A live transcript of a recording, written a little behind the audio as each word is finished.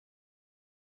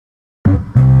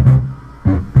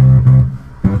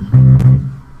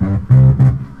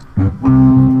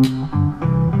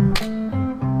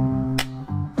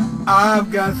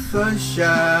I've got sunshine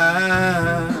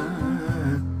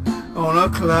on a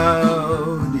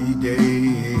cloudy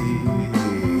day.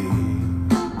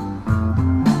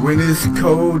 When it's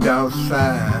cold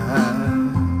outside,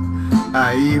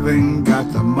 I even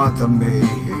got the month of May.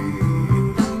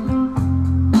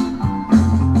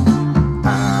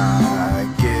 I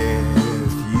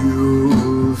guess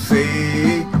you'll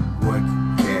say, what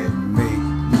can make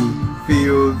me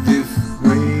feel this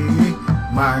way,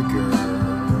 my girl?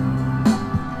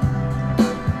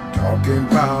 Talking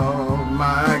about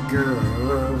my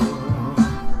girl.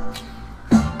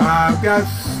 I've got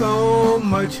so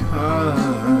much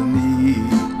honey,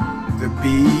 the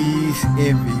bees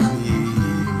envy me.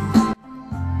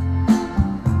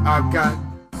 I've got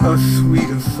a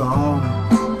sweeter song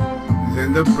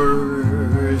than the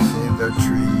birds in the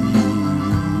trees.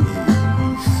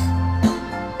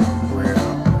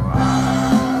 Well, I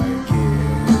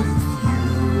guess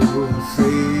you'll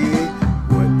say,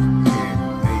 what can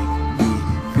make me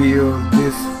feel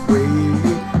this way,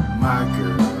 my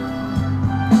girl?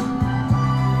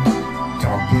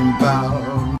 Talking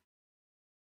about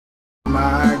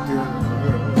my girl.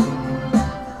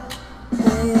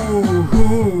 Ooh,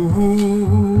 ooh, ooh.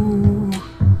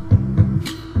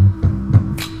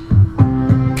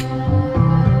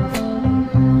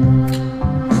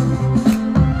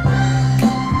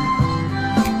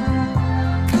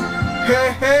 Hey,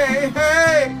 hey,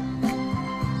 hey.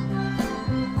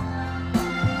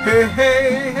 Hey, hey,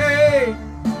 hey.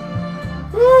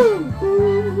 Ooh,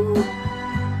 ooh.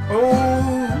 Oh,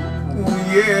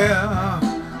 yeah,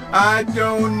 I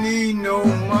don't need no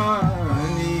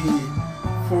money,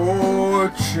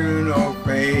 fortune or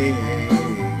fame.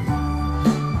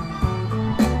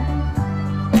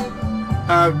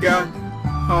 I've got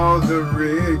all the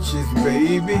riches,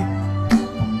 baby,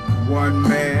 one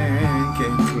man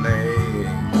can claim.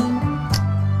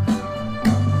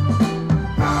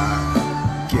 I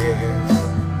guess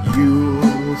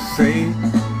you'll say,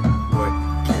 what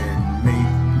can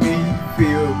make me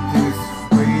feel this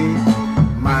way,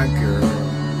 my girl?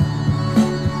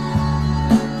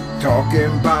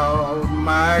 Talking about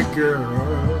my girl.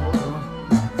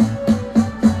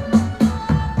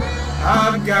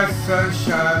 I've got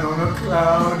sunshine on a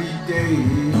cloudy day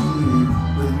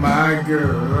with my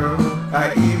girl.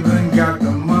 I even got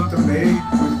the month of May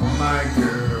with my girl.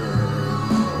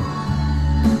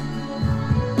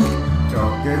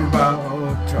 Talking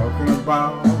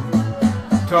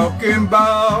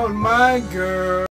about my girl.